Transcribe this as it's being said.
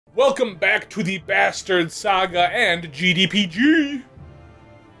Welcome back to the Bastard Saga and GDPG.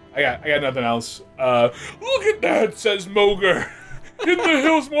 I got nothing else. Look at that, says Moger. In the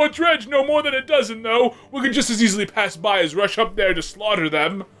hills more dredge, no more than a dozen, though. We could just as easily pass by as rush up there to slaughter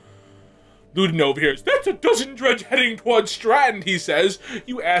them. Ludin overhears. That's a dozen dredge heading towards Strand, he says.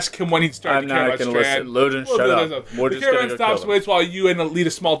 You ask him when he'd start to care about Strand. Listen. Ludin, shut up. The caravan stops, waits while you and lead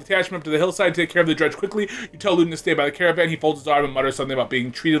a small detachment up to the hillside to take care of the dredge quickly. You tell Ludin to stay by the caravan. He folds his arm and mutters something about being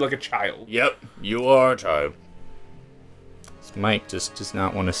treated like a child. Yep, you are a child. This Mike just does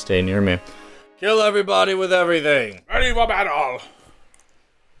not want to stay near me. Kill everybody with everything. Ready for battle.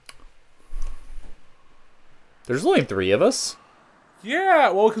 There's only 3 of us. Yeah,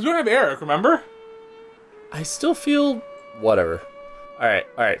 well, because we don't have Eric, remember? I still feel whatever. All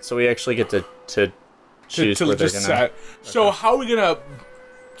right. So we actually get to choose where they're gonna. Set. So how are we gonna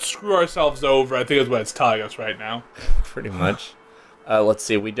screw ourselves over? I think is what it's telling us right now. Pretty much. Let's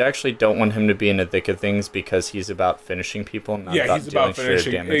see. We actually don't want him to be in the thick of things because he's about finishing people, not about dealing sheer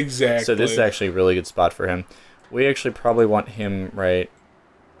damage. Exactly. So this is actually a really good spot for him. We actually probably want him right.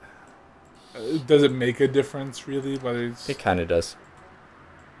 Does it make a difference, really? Whether it's... It kind of does.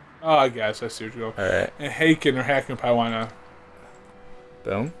 Oh, I guess. I see what you're going. All right. And Haken or Hacken probably want to...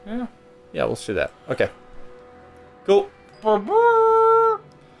 Boom. Yeah. Yeah, we'll do that. Okay. Cool. All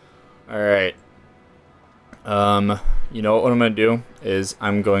right. You know what I'm going to do is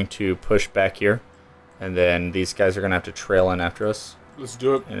I'm going to push back here, and then these guys are going to have to trail in after us. Let's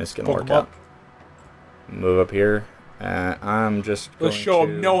do it. And it's going to work out. Move up here. I'm just going Let's show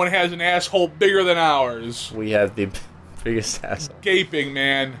them no one has an asshole bigger than ours. We have the biggest asshole. Gaping,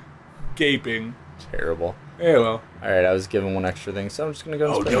 man. Gaping. Terrible. Yeah, well. Alright, I was given one extra thing, so I'm just going to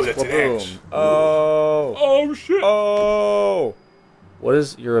go and no, that's an axe. Oh. Oh, shit. Oh. What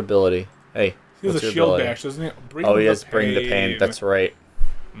is your ability? Hey, he has a shield bash, doesn't he? He has Bring the Pain. That's right.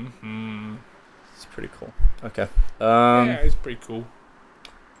 Mm-hmm. It's pretty cool. Okay. Yeah, it's pretty cool.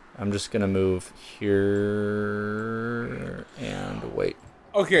 I'm just going to move here and wait.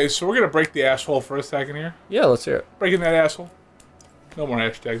 Okay, so we're going to break the asshole for a second here. Yeah, let's hear it. Breaking that asshole. No more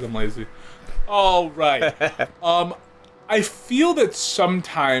hashtags, I'm lazy. All right. I feel that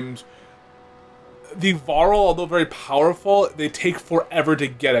sometimes the Varl, although very powerful, they take forever to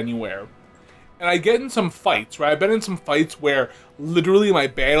get anywhere. And I get in some fights, right? I've been in some fights where literally my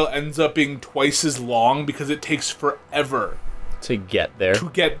battle ends up being twice as long because it takes forever to get there.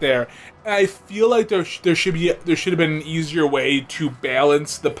 And I feel like there should have been an easier way to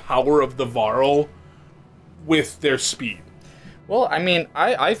balance the power of the Varl with their speed. Well, I mean,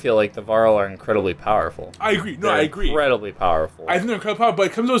 I feel like the Varl are incredibly powerful. I agree. No, I agree. Incredibly powerful. I think they're incredibly powerful, but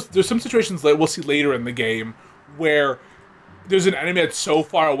it comes there's some situations that we'll see later in the game where there's an enemy that's so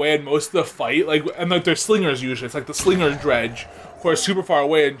far away in most of the fight, and they're slingers usually. It's like the slinger dredge who are super far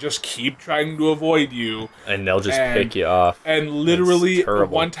away and just keep trying to avoid you. And they'll just pick you off. And literally,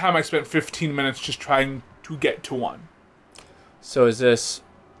 one time I spent 15 minutes just trying to get to one. So is this...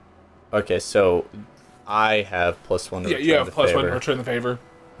 Okay, so I have +1 to return the favor. Yeah, you have +1 to return the favor.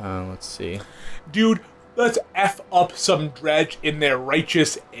 Let's see. Dude, let's F up some dredge in their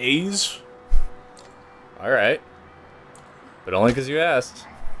righteous A's. Alright. But only because you asked.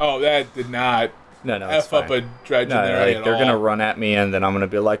 Oh, that did not... No, F fine. up a dredge in there they're going to run at me, and then I'm going to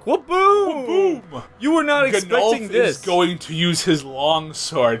be like, whoa, boom! Boom! You were not expecting this. Is going to use his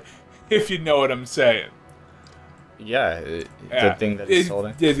longsword, if you know what I'm saying. Yeah, the thing that he's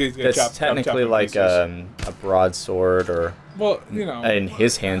holding. It's technically like a broadsword, or... Well, you know... In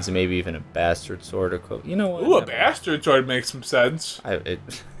his hands, maybe even a bastard sword. Or you know what? Ooh, a bastard sword makes some sense.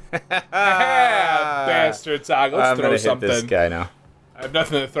 Bastard Saga, let's throw something. Hit this guy now. I have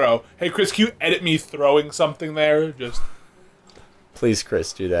nothing to throw. Hey, Chris, can you edit me throwing something there? Please,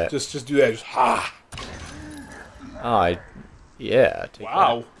 Chris, do that. Just do that. Just ha. Oh, yeah.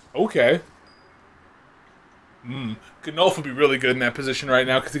 Wow. That. Okay. Gnolf would be really good in that position right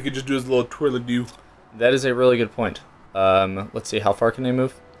now because he could just do his little twirly-doo. That is a really good point. Let's see. How far can they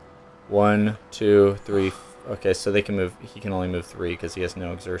move? 1, 2, 3. Okay, so they can move. He can only move 3 because he has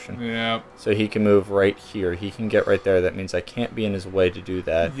no exertion. Yeah. So he can move right here. He can get right there. That means I can't be in his way to do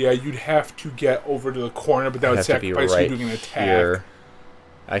that. Yeah, you'd have to get over to the corner, but that would sacrifice you doing an attack. Here.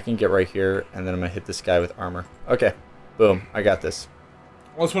 I can get right here, and then I'm going to hit this guy with armor. Okay. Boom. I got this.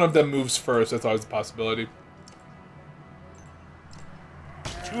 Unless one of them moves first, that's always a possibility.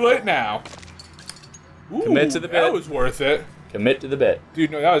 Too late now. Ooh, commit to the bit. That was worth it. Commit to the bit.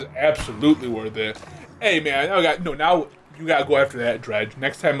 Dude, no, that was absolutely worth it. Hey, man, now you gotta go after that dredge.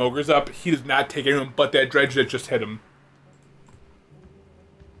 Next time Ogre's up, he does not take anyone but that dredge that just hit him.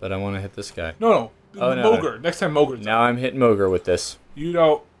 But I want to hit this guy. No. Oh, no. Moger. Next time Moger's Now I'm hitting Moger with this. You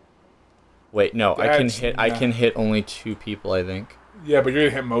don't... Wait, no, I can That's hit. I can hit only 2 people, I think. Yeah, but you're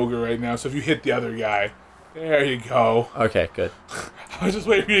gonna hit Moger right now. So if you hit the other guy, there you go. Okay, good. I was just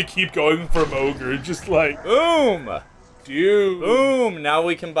waiting for you to keep going for Moger, just like Boom! dude. Boom! Now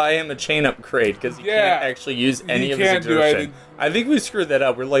we can buy him a chain upgrade because he can't actually use any of his can't do exertion. anything. I think we screwed that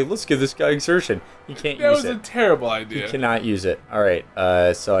up. We're like, let's give this guy exertion. He can't That use was it. a terrible idea. He cannot use it. All right,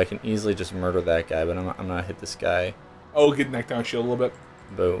 so I can easily just murder that guy, but I'm gonna hit this guy. Oh, get knocked down shield a little bit.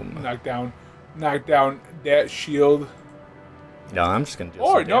 Boom. Knock down that shield. No, I'm just gonna do.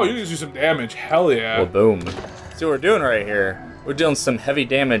 Or some no, you damage. can just do some damage. Hell yeah. Well, boom. See what we're doing right here. We're dealing some heavy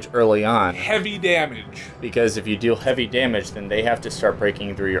damage early on. Heavy damage. Because if you deal heavy damage, then they have to start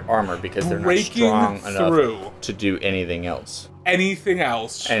breaking through your armor because they're not Breaking strong through. enough to do anything else. Anything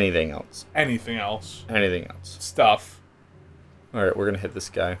else. Anything else. Anything else. Anything else. Stuff. Alright, we're gonna hit this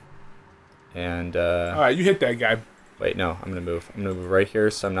guy. And, Alright, you hit that guy. wait, no, I'm gonna move. I'm gonna move right here,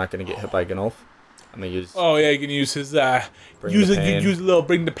 so I'm not gonna get hit by Gnolf. I'm gonna use... Oh yeah, you can use his, Bring use the a pain. use a little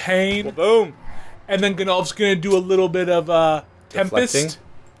bring the pain. Well, boom! And then Gnolf's gonna do a little bit of, Tempest. Deflecting.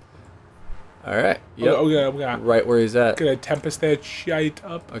 Alright, yep. Okay, I'm gonna Right where he's at. Tempest that shite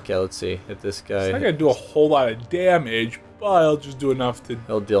up. Okay, let's see. Hit this guy. It's not gonna do a whole lot of damage, but I'll just do enough to...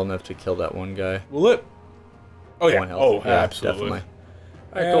 He'll deal enough to kill that one guy. Will it? Oh yeah, One health. oh Yeah, absolutely. definitely.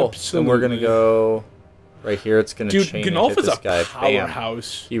 Alright, cool. So we're gonna go right here. It's gonna Dude, chain and Gnolf hit is this a guy. Bam.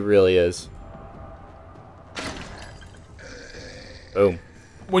 powerhouse. He really is. Boom.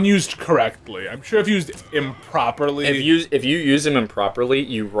 When used correctly. I'm sure if used improperly... If you use him improperly,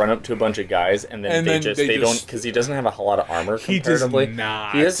 you run up to a bunch of guys, and then they don't, because he doesn't have a lot of armor comparatively. He does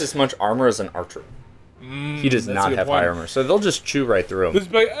not. He has as much armor as an archer. He does that's a not good have point. high armor, so they'll just chew right through him.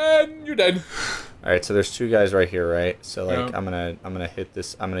 Just be like, you're dead. All right, so there's 2 guys right here, right? So like, Yeah. I'm gonna hit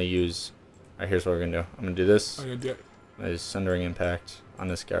this. I'm gonna use. All right, here's what we're gonna do. I'm gonna do this. I'm gonna do it. I'm gonna use Sundering Impact on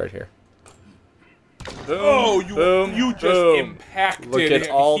this guy right here. Oh, Boom, you just boom. impacted Look at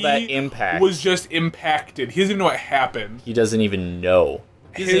him. all He that impact. was just impacted. He doesn't even know what happened. He doesn't even know.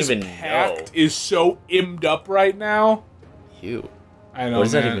 He His doesn't even pact know. is so immed up right now. You. I know, What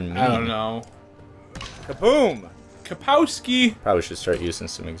does that man. even I don't mean? know. Kaboom! Kapowski. Probably should start using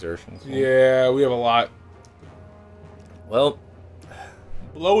some exertions. Yeah, we have a lot. Well,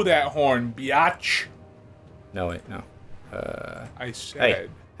 Blow that horn, biatch. no, wait, no. I said.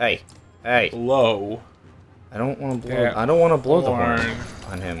 Hey, hey! Blow. I don't want to blow. that I don't want to blow the horn horn.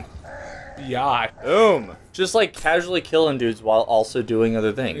 on him. Biatch. Boom! Just like casually killing dudes while also doing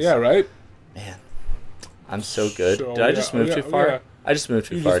other things. Yeah, right? Man, I'm so good. So, Did I just move too far? yeah. I just moved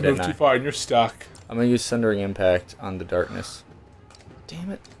too You far, just didn't moved I? too far and you're stuck. I'm gonna use Sundering Impact on the darkness.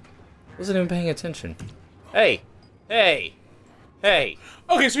 Damn it! Wasn't even paying attention. Hey, hey, hey!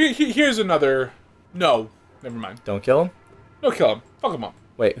 Okay, so here's another... No, never mind. Don't kill him. No, kill him. Fuck him up.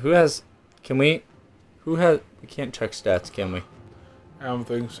 Wait, who has? Can we? Who has? We can't check stats, can we? I don't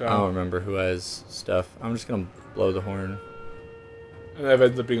think so. I don't remember who has stuff. I'm just gonna blow the horn. And that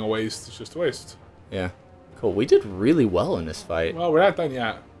ends up being a waste. It's just a waste. Yeah. Cool. We did really well in this fight. Well, we're not done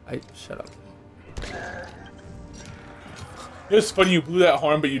yet. Shut up. It was funny you blew that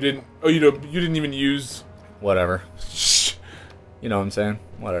horn, but you didn't... Oh, you didn't even use... Whatever. You know what I'm saying?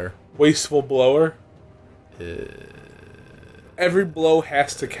 Whatever. Wasteful blower. Every blow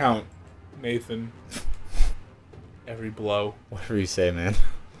has to count, Nathan. Every blow. Whatever you say, man.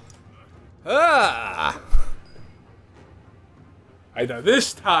 Ah! I know.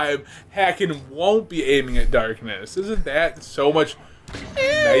 This time, Hacken won't be aiming at darkness. Isn't that so much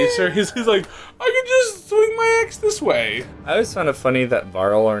nicer? He's like, I can just swing my axe this way. I always found it funny that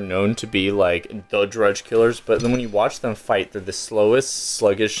Varl are known to be like the drudge killers, but then when you watch them fight, they're the slowest,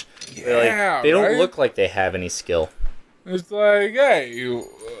 sluggish. Yeah, they don't right? look like they have any skill. It's like, hey,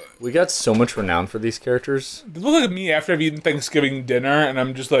 We got so much renown for these characters. they look like me after I've eaten Thanksgiving dinner, and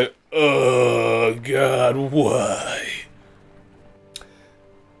I'm just like, oh, God, why?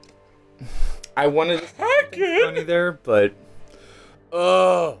 I wanted something funny there, but...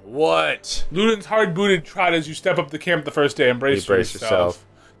 what? Ludin's hard-booted trot as you step up the camp the first day. Embrace yourself.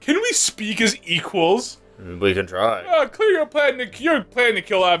 Can we speak as equals? We can try. Clear your plan to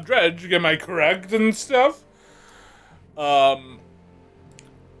kill off Dredge, am I correct and stuff? In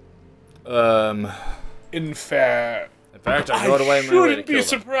fact, I'll go away I and run away to shouldn't be kill them.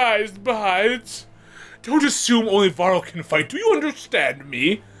 surprised by it. Don't assume only Varl can fight. Do you understand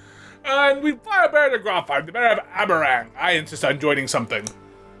me? And we fly a bear to Grofheim, the bear of Aberang. I insist on joining something.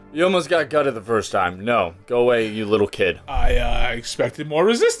 You almost got gutted the first time. No, go away, you little kid. I expected more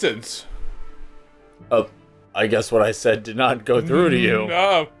resistance. I guess what I said did not go through to you.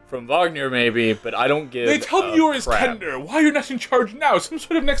 No. From Wagner, maybe, but I don't give They tell me you're his tender. Why are you not in charge now? Some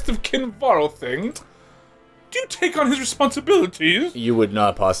sort of next of kin Varl thing? Do you take on his responsibilities? You would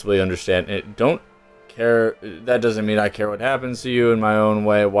not possibly understand it. Don't care. That doesn't mean I care what happens to you in my own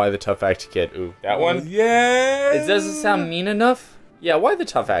way. Why the tough act kid? Ooh, that one? Yeah. It doesn't sound mean enough? Yeah, why the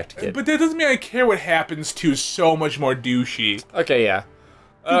tough act kid? But that doesn't mean I care what happens to you so much more douchey. Okay, yeah.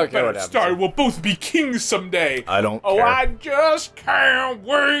 Okay, what Star, we'll both be kings someday. I don't care. care. I just can't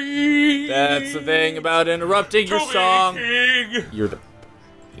wait. That's the thing about interrupting your song. King. You're the...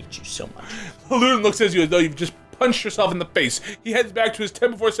 I hate you so much. Halun looks at you as though you've just punched yourself in the face. He heads back to his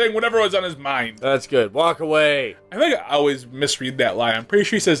tent before saying whatever was on his mind. That's good. Walk away. I think I always misread that line. I'm pretty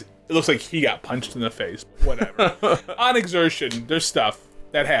sure he says it looks like he got punched in the face. Whatever. On exertion, there's stuff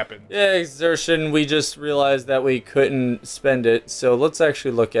that happened. Yeah, exertion. We just realized that we couldn't spend it, so let's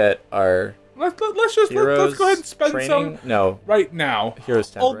actually look at our... Let's go ahead and spend training? some No. right now. Heroes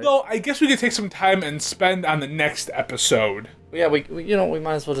 10, Although right? I guess we could take some time and spend on the next episode. Yeah, we we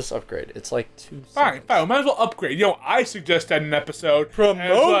might as well just upgrade. It's like 2 Fine, we might as well upgrade. I suggested an episode. Promote?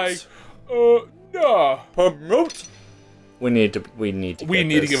 And it's like, no. Promote. We need to get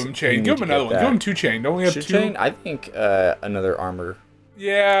to give him chain. Give him another one. Give him 2 chain. Don't we have 2? Chain? I think another armor.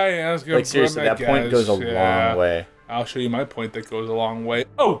 Yeah, that's good. Like seriously, that point goes a long way. I'll show you my point that goes a long way.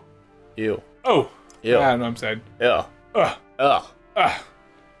 Oh. Ew. Oh. Ew. I don't know what I'm saying. Ew. Ugh. Ugh.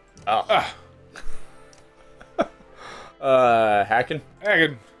 Ugh. Hacking?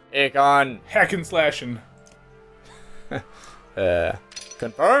 Hacking. Akon. Hacking slashing.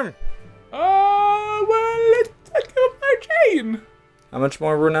 Confirm. Well, let's give him my chain. How much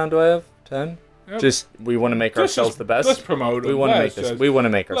more renown do I have? 10? Yep. Just, we want to make ourselves the best? Let's promote We want to make this. We want to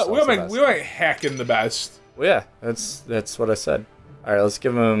make ourselves the best. We ain't hacking the best. Well, yeah, that's what I said. All right, let's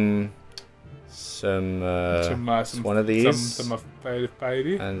give him some one of these. Some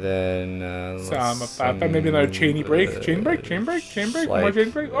fighty. And then maybe another chainy break. Chain break. More chain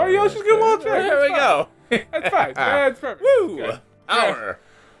break. Oh yeah, let's just get a little chain. There we go. That's fine. That's perfect. Woo! Okay. Hour.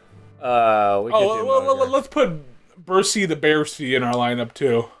 Let's put Bursey the Bearsey in our lineup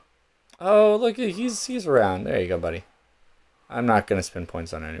too. Oh, look, he's around. There you go, buddy. I'm not gonna spend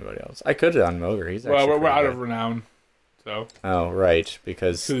points on anybody else. I could on Moger. He's actually we're out of renown. So. Oh right,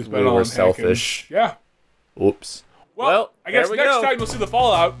 because we all were in selfish. Hacking. Yeah. Oops. Well, I guess next time you'll see the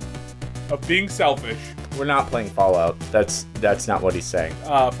fallout of being selfish. We're not playing Fallout. That's not what he's saying.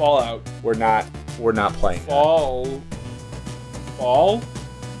 Fallout. We're not playing. Fall.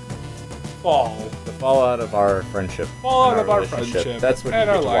 The fallout of our friendship. Fallout of our friendship. That's what you and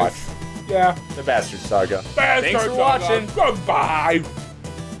get our to life. watch. Yeah. The Bastard Saga. Thanks for watching. Goodbye.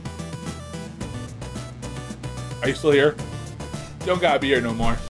 Are you still here? You don't gotta be here no more.